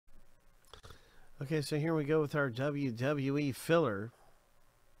Okay, so here we go with our WWE filler.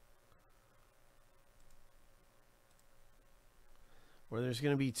 Where there's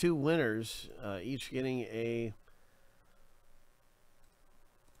going to be two winners, each getting a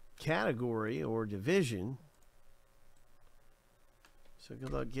category or division. So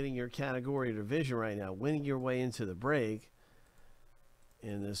good luck getting your category or division right now, winning your way into the break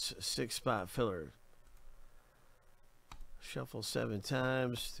in this 6-spot filler. Shuffle 7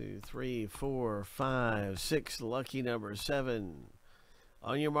 times. 2, 3, 4, 5, 6. Lucky number 7.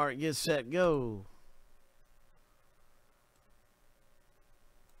 On your mark, get set, go.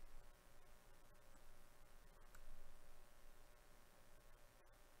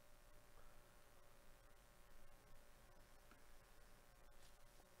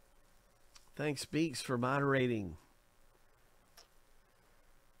 Thanks, Beaks, for moderating.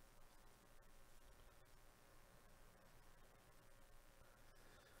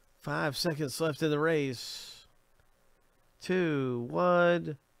 Five seconds left in the race. 2,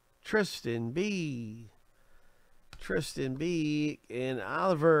 1. Tristan B. Tristan B. and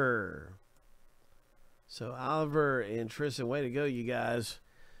Oliver. So Oliver and Tristan, way to go, you guys.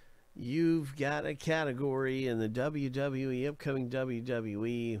 You've got a category in the WWE, upcoming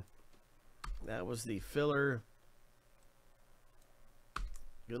WWE. That was the filler.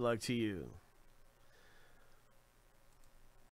 Good luck to you.